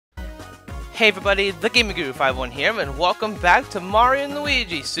Hey everybody, the Gaming Guru 51 here, and welcome back to Mario &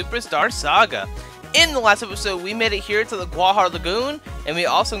 Luigi Superstar Saga. In the last episode, we made it here to the Guahar Lagoon, and we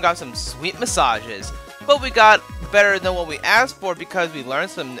also got some sweet massages. But we got better than what we asked for because we learned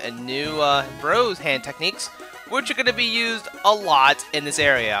some new bros hand techniques, which are going to be used a lot in this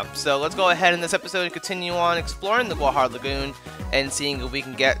area. So let's go ahead in this episode and continue on exploring the Guahar Lagoon and seeing if we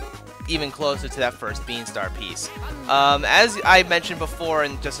can get even closer to that first Beanstar piece. As I mentioned before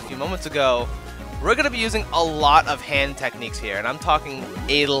and just a few moments ago, we're going to be using a lot of hand techniques here, and I'm talking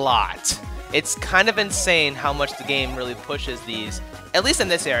a lot. It's kind of insane how much the game really pushes these, at least in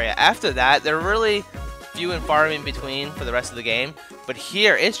this area. After that, they're really few and far in between for the rest of the game, but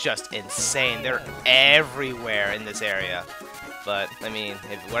here it's just insane. They're everywhere in this area. But, I mean,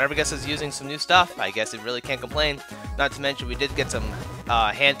 if whatever gets us using some new stuff, I guess it really can't complain. Not to mention, we did get some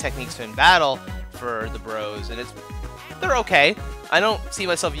hand techniques in battle for the bros, and they're okay. I don't see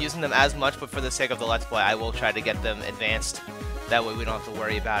myself using them as much, but for the sake of the Let's Play, I will try to get them advanced. That way we don't have to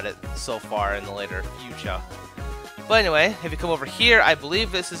worry about it so far in the later future. But anyway, if you come over here, I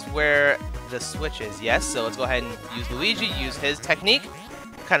believe this is where the switch is. Yes, so let's go ahead and use Luigi, use his technique,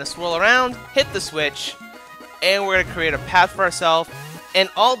 kind of swirl around, hit the switch, and we're going to create a path for ourselves. And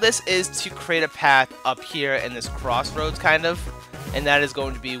all this is to create a path up here in this crossroads, kind of. And that is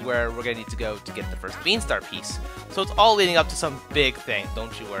going to be where we're going to need to go to get the first Beanstar piece. So it's all leading up to some big thing,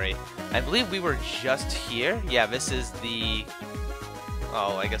 don't you worry. I believe we were just here. Yeah, this is the...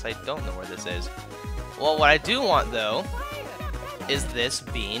 Oh, I guess I don't know where this is. Well, what I do want, though, is this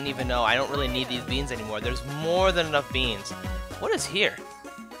bean, even though I don't really need these beans anymore. There's more than enough beans. What is here?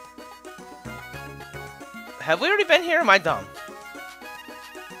 Have we already been here? Am I dumb?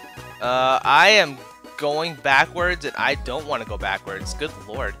 I am going backwards, and I don't want to go backwards. Good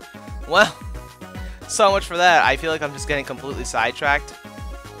lord. Well, so much for that. I feel like I'm just getting completely sidetracked.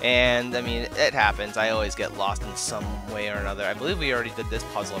 And, I mean, it happens. I always get lost in some way or another. I believe we already did this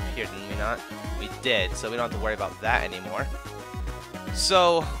puzzle up here, didn't we not? We did, so we don't have to worry about that anymore.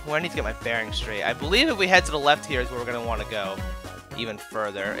 So, well, I need to get my bearings straight. I believe if we head to the left here is where we're going to want to go even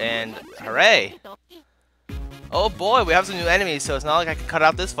further. And, hooray! Oh boy, we have some new enemies, so it's not like I can cut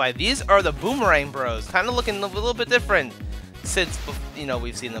out this fight. These are the Boomerang Bros, kind of looking a little bit different since, you know,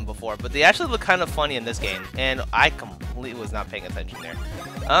 we've seen them before. But they actually look kind of funny in this game, and I completely was not paying attention there.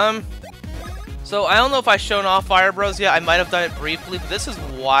 So I don't know if I've shown off Fire Bros yet. I might have done it briefly, but this is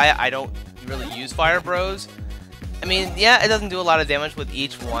why I don't really use Fire Bros. I mean, yeah, it doesn't do a lot of damage with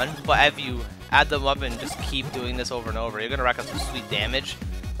each one, but if you add them up and just keep doing this over and over, you're going to rack up some sweet damage.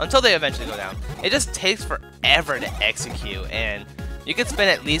 Until they eventually go down. It just takes forever to execute, and you could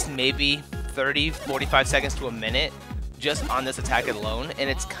spend at least maybe 30, 45 seconds to a minute just on this attack alone, and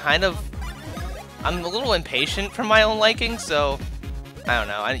it's kind of... I'm a little impatient for my own liking, so I don't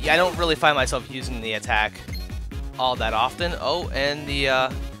know. I don't really find myself using the attack all that often. Oh, and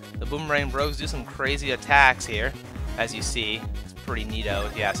the Boomerang Bros do some crazy attacks here, as you see. It's pretty neato,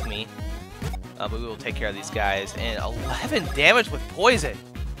 if you ask me. But we will take care of these guys. And 11 damage with poison!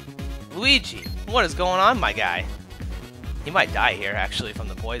 Luigi, what is going on, my guy? He might die here, actually, from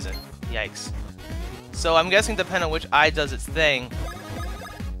the poison. Yikes. So I'm guessing, depending on which eye does its thing,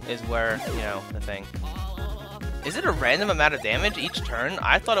 is where, you know, the thing. Is it a random amount of damage each turn?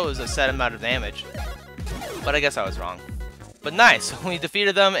 I thought it was a set amount of damage. But I guess I was wrong. But nice, we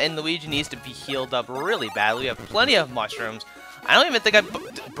defeated them, and Luigi needs to be healed up really badly. We have plenty of mushrooms. I don't even think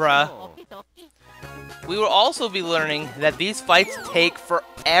bruh. We will also be learning that these fights take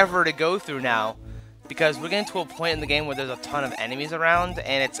forever to go through now, because we're getting to a point in the game where there's a ton of enemies around,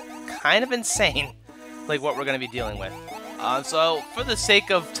 and it's kind of insane, like what we're going to be dealing with. So for the sake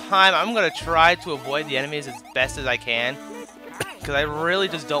of time, I'm going to try to avoid the enemies as best as I can, because I really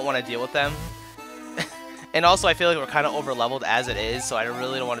just don't want to deal with them. And also I feel like we're kind of over leveled as it is, so I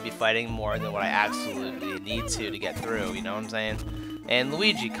really don't want to be fighting more than what I absolutely need to get through, you know what I'm saying? And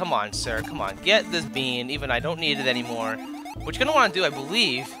Luigi, come on, sir, come on, get this bean, even I don't need it anymore. What you're going to want to do, I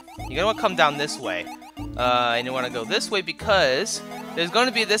believe, you're going to want to come down this way. And you want to go this way because there's going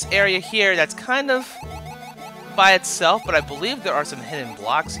to be this area here that's kind of by itself, but I believe there are some hidden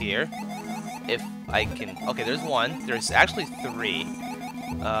blocks here. If I can... Okay, there's one. There's actually three.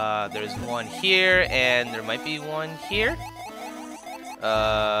 There's one here, and there might be one here.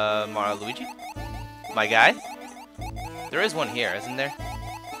 Luigi? My guy? There is one here, isn't there?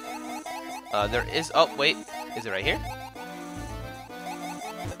 There is... Oh, wait. Is it right here?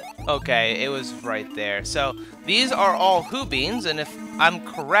 Okay, it was right there. So, these are all Who Beans, and if I'm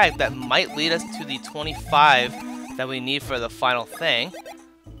correct, that might lead us to the 25 that we need for the final thing.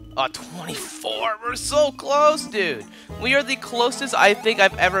 24! We're so close, dude! We are the closest I think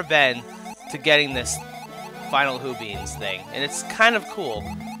I've ever been to getting this final Who Beans thing. And it's kind of cool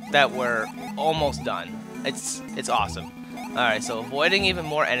that we're almost done. It's awesome. Alright, so avoiding even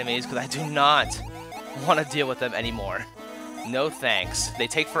more enemies because I do not want to deal with them anymore. No thanks. They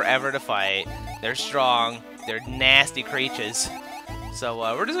take forever to fight. They're strong. They're nasty creatures. So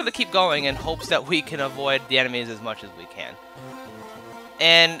we're just going to keep going in hopes that we can avoid the enemies as much as we can.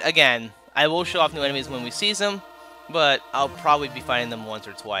 And again, I will show off new enemies when we seize them, but I'll probably be fighting them once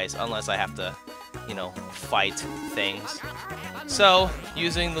or twice unless I have to, you know, fight things. So,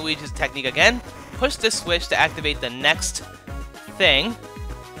 using Luigi's technique again, push this switch to activate the next thing.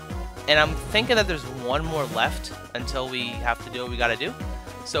 And I'm thinking that there's one more left until we have to do what we gotta do.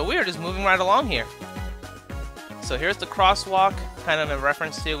 So we are just moving right along here. So here's the crosswalk, kind of in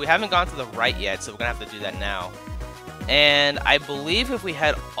reference to, we haven't gone to the right yet, so we're gonna have to do that now. And I believe if we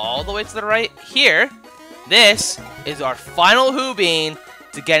head all the way to the right, here, this is our final Who Bean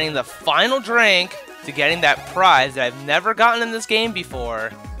to getting the final drink, to getting that prize that I've never gotten in this game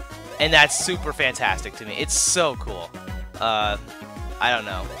before. And that's super fantastic to me. It's so cool. I don't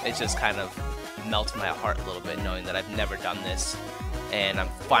know. It just kind of melts my heart a little bit knowing that I've never done this. And I'm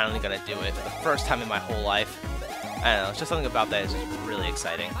finally going to do it for the first time in my whole life. I don't know. It's just something about that is just really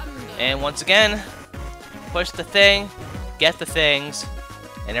exciting. And once again, push the thing, get the things,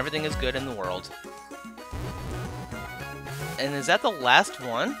 and everything is good in the world. And is that the last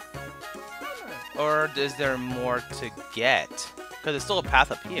one? Or is there more to get? Because there's still a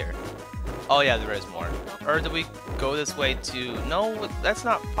path up here. Oh yeah, there is more. Or do we go this way to... No, that's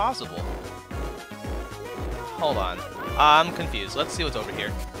not possible. Hold on. I'm confused. Let's see what's over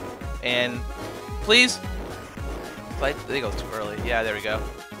here. And please... I think it goes too early. Yeah, there we go.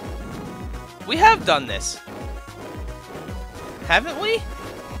 We have done this. Haven't we?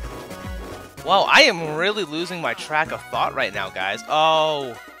 Wow, I am really losing my track of thought right now, guys.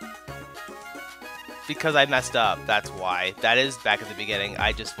 Oh... Because I messed up, that's why. That is back at the beginning.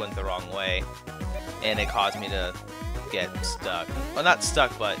 I just went the wrong way. And it caused me to get stuck. Well, not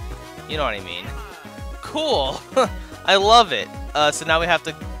stuck, but you know what I mean. Cool! I love it. So now we have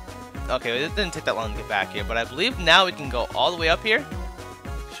to... Okay, it didn't take that long to get back here, but I believe now we can go all the way up here.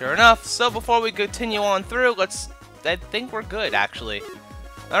 Sure enough. So before we continue on through, I think we're good, actually.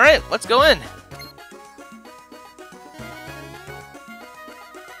 Alright, let's go in.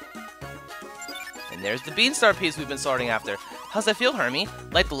 And there's the Beanstar piece we've been sorting after. How's that feel, Hermie?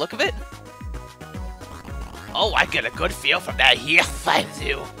 Like the look of it? Oh, I get a good feel from that. Yes, I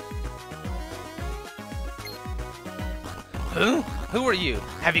do. Who are you?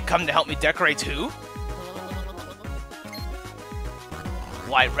 Have you come to help me decorate too?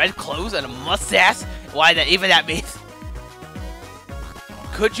 Why, red clothes and a mustache? Why, that means...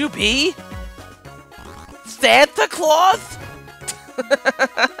 Could you be... Santa Claus?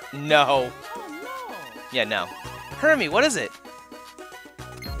 No. Yeah, no. Hermie, what is it?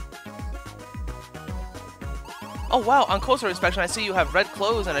 Oh wow, on closer inspection I see you have red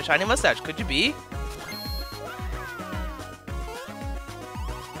clothes and a shiny mustache. Could you be?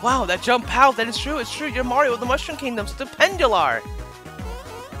 Wow, that jump out, that is true, it's true. You're Mario of the Mushroom Kingdom, Stipendular!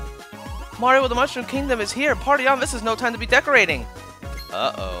 Mario of the Mushroom Kingdom is here. Party on, this is no time to be decorating.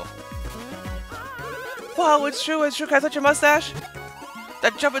 Uh-oh. Wow, it's true, Can I touch your mustache?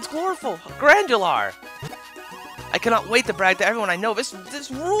 That jump is glorious, Grandular! I cannot wait to brag to everyone I know. This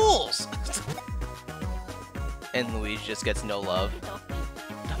rules! And Luigi just gets no love.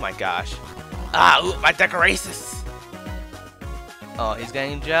 Oh my gosh. Ah, ooh, my decorations! Oh, he's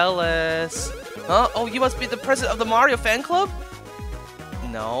getting jealous. Huh? Oh, you must be the president of the Mario fan club?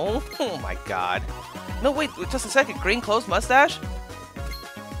 No. Oh my god. No, wait, just a second. Green clothes, mustache?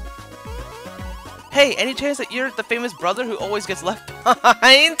 Hey, any chance that you're the famous brother who always gets left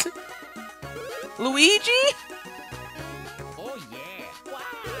behind? Luigi? Oh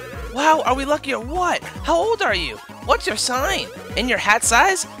yeah. Wow, are we lucky or what? How old are you? What's your sign? And your hat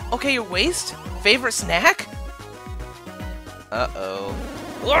size? Okay, your waist? Favorite snack? Uh-oh.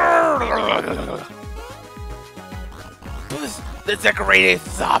 The decorating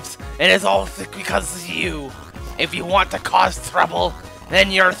stops, and it's all because of you. If you want to cause trouble,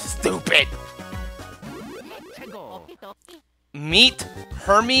 then you're stupid. Meet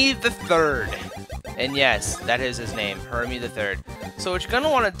Hermie the Third. And yes, that is his name, Hermie the Third. So what you're gonna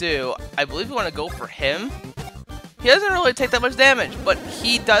want to do, I believe you want to go for him. He doesn't really take that much damage, but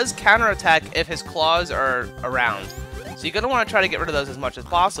he does counterattack if his claws are around. So you're gonna want to try to get rid of those as much as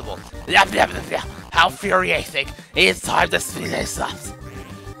possible. How infuriating! It's time to speed this up.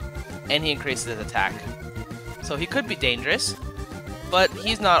 And he increases his attack. So he could be dangerous, but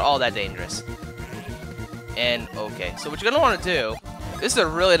he's not all that dangerous. And okay, so what you're gonna want to do This is a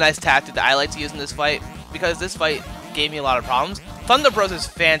really nice tactic that I like to use in this fight, because this fight gave me a lot of problems. Thunder Bros is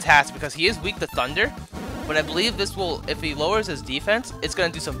fantastic because he is weak to thunder, but I believe this will, if he lowers his defense, it's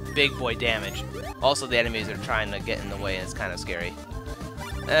going to do some big boy damage. Also, the enemies are trying to get in the way, and it's kind of scary.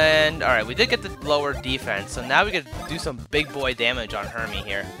 And, alright, we did get the lower defense, so now we can do some big boy damage on Hermie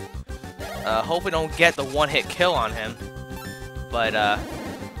here. Hope we don't get the one-hit kill on him, but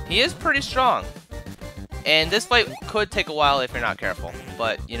he is pretty strong. And this fight could take a while if you're not careful,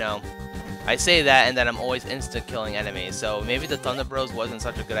 but, you know, I say that and then I'm always insta-killing enemies, so maybe the Thunder Bros wasn't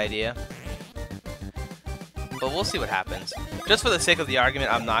such a good idea. But we'll see what happens. Just for the sake of the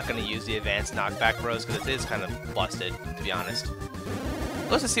argument, I'm not going to use the advanced knockback bros because it is kind of busted, to be honest.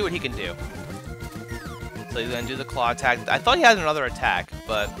 Let's just see what he can do. So he's going to do the claw attack. I thought he had another attack,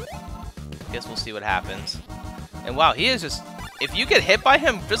 but I guess we'll see what happens. And wow, he is just... If you get hit by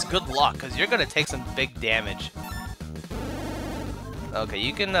him, just good luck, because you're going to take some big damage. Okay,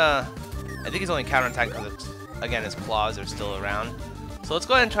 you can... I think he's only counterattacking because, again, his claws are still around. So let's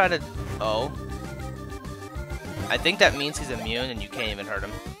go ahead and try to... Oh. I think that means he's immune and you can't even hurt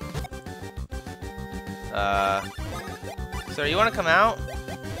him. Sir, you want to come out?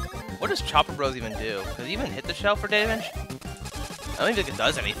 What does Chopper Bros even do? Does he even hit the shell for damage? I don't even think it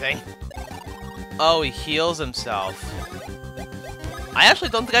does anything. Oh, he heals himself. I actually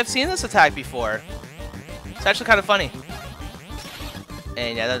don't think I've seen this attack before. It's actually kind of funny.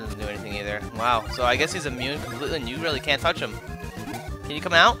 And yeah, that doesn't do anything either. Wow, so I guess he's immune completely and you really can't touch him. Can you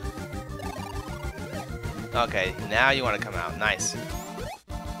come out? Okay, now you want to come out. Nice.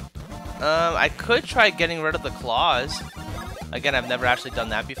 I could try getting rid of the claws. Again, I've never actually done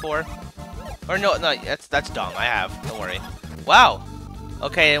that before. Or no, that's dumb. I have. Don't worry. Wow.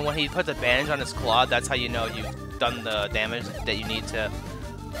 Okay, and when he puts a bandage on his claw, that's how you know you've done the damage that you need to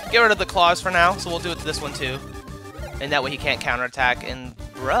get rid of the claws for now. So we'll do it to this one too. And that way he can't counterattack. And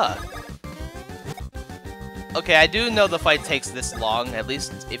bruh. Okay, I do know the fight takes this long. At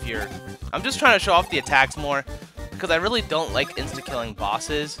least if you're... I'm just trying to show off the attacks more, because I really don't like insta-killing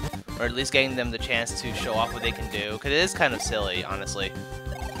bosses, or at least getting them the chance to show off what they can do, because it is kind of silly, honestly.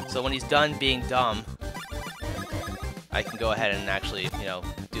 So when he's done being dumb, I can go ahead and actually, you know,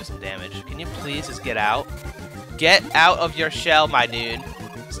 do some damage. Can you please just get out? Get out of your shell, my dude.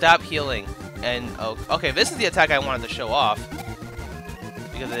 Stop healing. And, oh, okay, this is the attack I wanted to show off,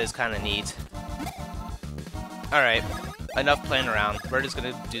 because it is kind of neat. Alright. Enough playing around. We're just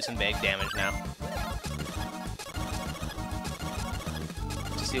gonna do some big damage now.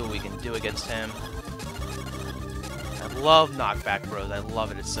 To see what we can do against him. I love knockback bros. I love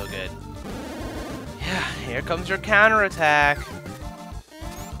it. It's so good. Yeah, here comes your counterattack.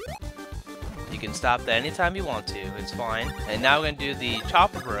 You can stop that anytime you want to. It's fine. And now we're gonna do the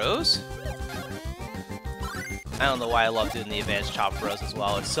Chopper Bros. I don't know why I love doing the advanced Chopper Bros as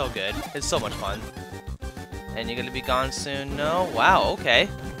well. It's so good. It's so much fun. And you're gonna be gone soon? No? Wow, okay.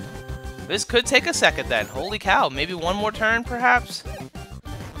 This could take a second then. Holy cow, maybe one more turn, perhaps?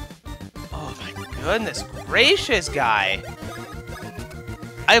 Oh my goodness gracious, guy!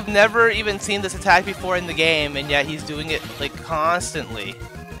 I've never even seen this attack before in the game, and yet he's doing it, like, constantly.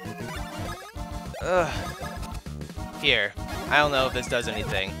 Ugh. Here. I don't know if this does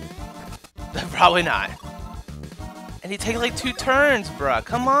anything. Probably not. And he takes, like, 2 turns, bruh.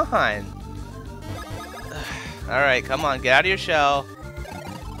 Come on! Alright, come on, get out of your shell.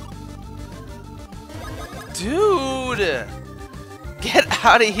 Dude! Get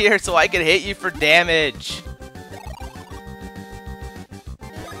out of here so I can hit you for damage.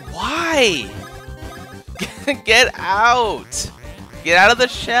 Why? Get out! Get out of the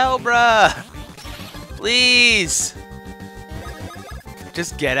shell, bruh! Please!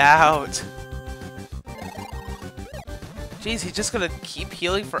 Just get out. Jeez, he's just gonna keep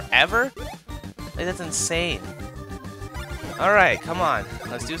healing forever? Like, that's insane. Alright, come on.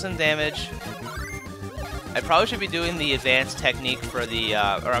 Let's do some damage. I probably should be doing the advanced technique for the,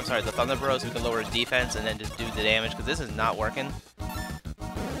 or I'm sorry, the Thunder Bros, so we can lower his defense and then just do the damage, because this is not working.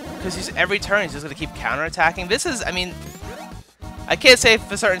 Because every turn he's just going to keep counterattacking. This is, I mean, I can't say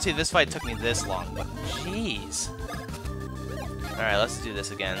for certainty this fight took me this long, but jeez. Alright, let's do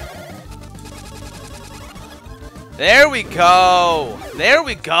this again. There we go! There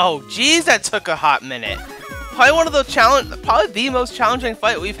we go! Jeez, that took a hot minute. Probably one of the probably the most challenging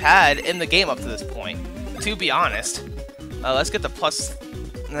fight we've had in the game up to this point, to be honest. Let's get the plus.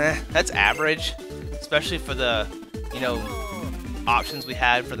 That's average, especially for the, you know, options we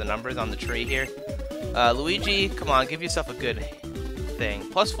had for the numbers on the tree here. Luigi, come on, give yourself a good thing.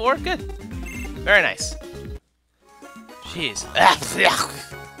 +4, good. Very nice. Jeez.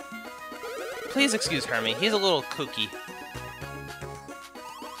 Please excuse Hermie. He's a little kooky.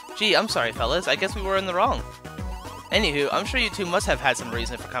 Gee, I'm sorry, fellas. I guess we were in the wrong. Anywho, I'm sure you two must have had some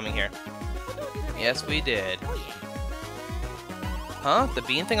reason for coming here. Yes, we did. Huh? The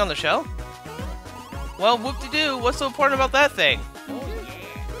bean thing on the show? Well, whoop-de-doo. What's so important about that thing?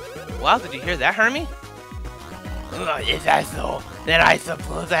 Wow, did you hear that, Hermie? Is that so? Then I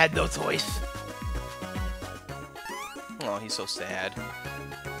suppose I had no choice. Oh, he's so sad.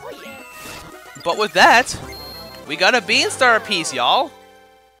 But with that, we got a Beanstar piece, y'all.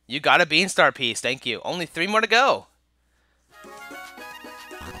 You got a Beanstar piece, thank you. Only 3 more to go.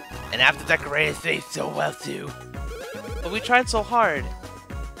 And after decorating things so well too. But we tried so hard.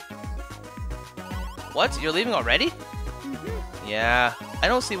 What? You're leaving already? Yeah, I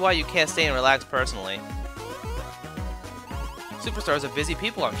don't see why you can't stay and relax personally. Superstars are busy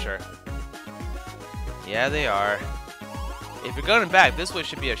people, I'm sure. Yeah, they are. If you're going back, this way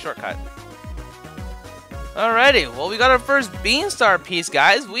should be a shortcut. Alrighty, well, we got our first Beanstar piece,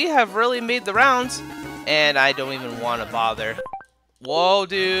 guys. We have really made the rounds, and I don't even want to bother. Whoa,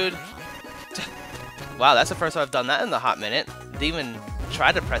 dude. Wow, that's the first time I've done that in a hot minute. Didn't even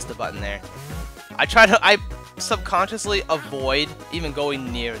try to press the button there. I subconsciously avoid even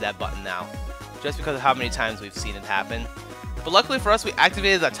going near that button now, just because of how many times we've seen it happen. But luckily for us, we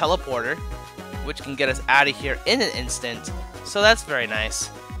activated the teleporter, which can get us out of here in an instant. So that's very nice.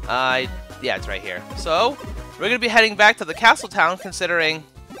 Yeah, it's right here. So we're gonna be heading back to the castle town, considering,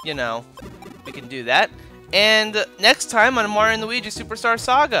 you know, we can do that. And next time on Mario and Luigi Superstar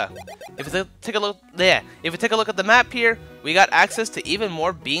Saga, if you take a look at the map here, we got access to even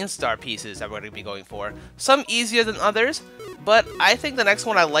more Beanstar pieces that we're going to be going for. Some easier than others, but I think the next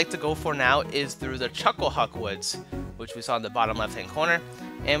one I'd like to go for now is through the Chucklehuck Woods, which we saw in the bottom left-hand corner.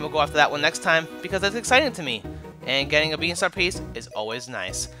 And we'll go after that one next time, because that's exciting to me. And getting a Beanstar piece is always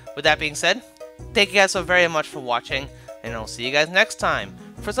nice. With that being said, thank you guys so very much for watching, and I'll see you guys next time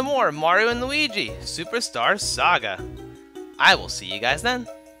for some more Mario and Luigi Superstar Saga. I will see you guys then.